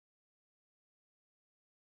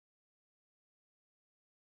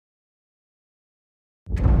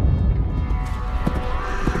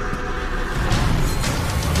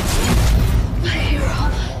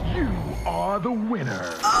are the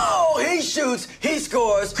winner. Oh, he shoots, he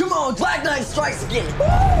scores. Come on, Black Knight strikes again.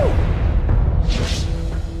 Woo!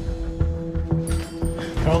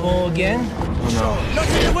 Trouble again? Oh no. Not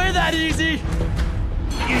getting away that easy!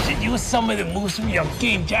 You should use some of the moves from your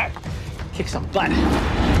game, Jack. Kick some butt.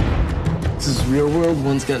 This is real world.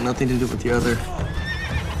 One's got nothing to do with the other.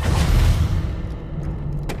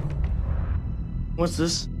 What's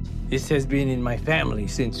this? This has been in my family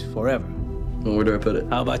since forever. Well, where do I put it?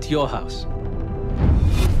 How about your house?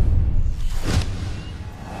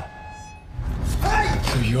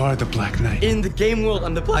 So you are the Black Knight. In the game world,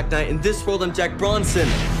 I'm the Black Knight. In this world, I'm Jack Bronson.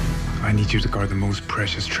 I need you to guard the most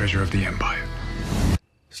precious treasure of the Empire.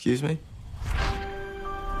 Excuse me?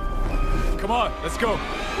 Come on, let's go.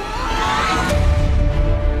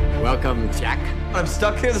 Welcome, Jack. I'm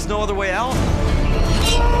stuck here. There's no other way out.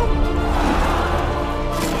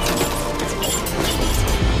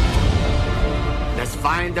 Let's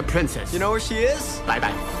find the princess. You know where she is?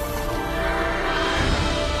 Bye-bye.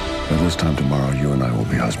 By this time tomorrow, you and I will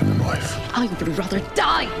be husband and wife. I would rather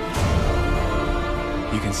die.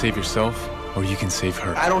 You can save yourself, or you can save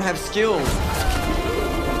her. I don't have skills.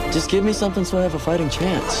 Just give me something so I have a fighting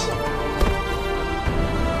chance.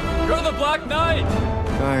 You're the Black Knight!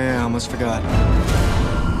 Oh, yeah, I almost forgot.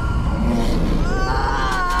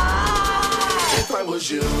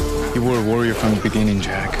 You were a warrior from the beginning,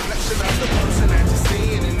 Jack.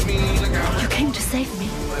 You came to save me.